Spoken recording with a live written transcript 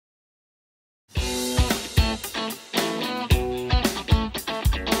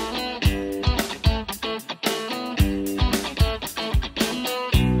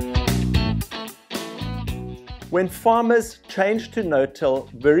When farmers change to no-till,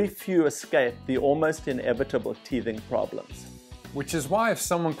 very few escape the almost inevitable teething problems. Which is why if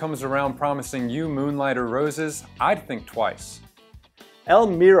someone comes around promising you moonlighter roses, I'd think twice.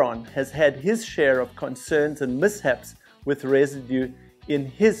 Miron has had his share of concerns and mishaps with residue in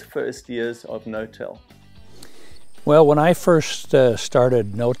his first years of no-till. Well, when I first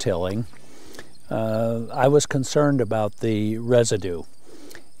started no-tilling, I was concerned about the residue.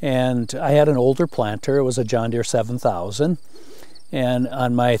 And I had an older planter, it was a John Deere 7000. And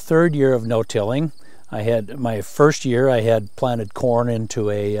on my third year of no-tilling, my first year I had planted corn into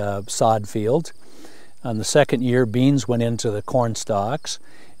a sod field. On the second year, beans went into the corn stalks.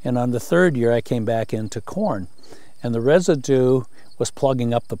 And on the third year, I came back into corn. And the residue was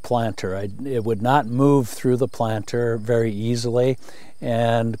plugging up the planter. It would not move through the planter very easily.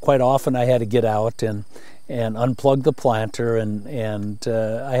 And quite often I had to get out and unplug the planter, and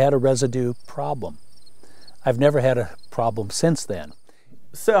I had a residue problem. I've never had a problem since then.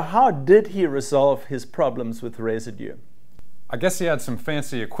 So how did he resolve his problems with residue? I guess he had some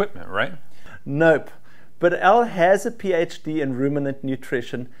fancy equipment, right? Nope. But Al has a PhD in ruminant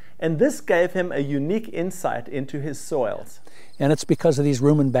nutrition, and this gave him a unique insight into his soils. And it's because of these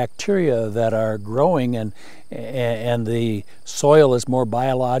rumen bacteria that are growing, and the soil is more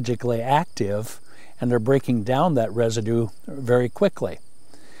biologically active, and they're breaking down that residue very quickly.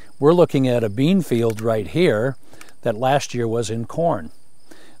 We're looking at a bean field right here that last year was in corn.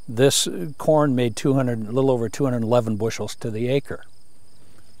 This corn made a little over 211 bushels to the acre.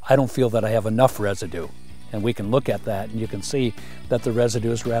 I don't feel that I have enough residue. And we can look at that and you can see that the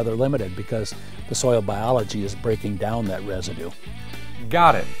residue is rather limited because the soil biology is breaking down that residue.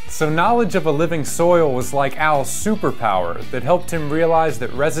 Got it. So knowledge of a living soil was like Al's superpower that helped him realize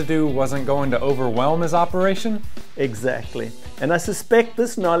that residue wasn't going to overwhelm his operation? Exactly. And I suspect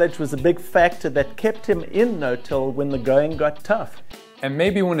this knowledge was a big factor that kept him in no-till when the going got tough. And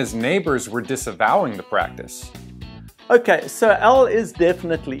maybe when his neighbors were disavowing the practice. Okay, so Al is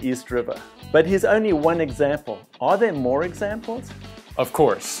definitely East River, but he's only one example. Are there more examples? Of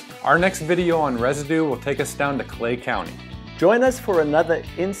course. Our next video on residue will take us down to Clay County. Join us for another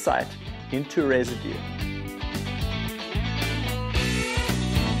insight into residue.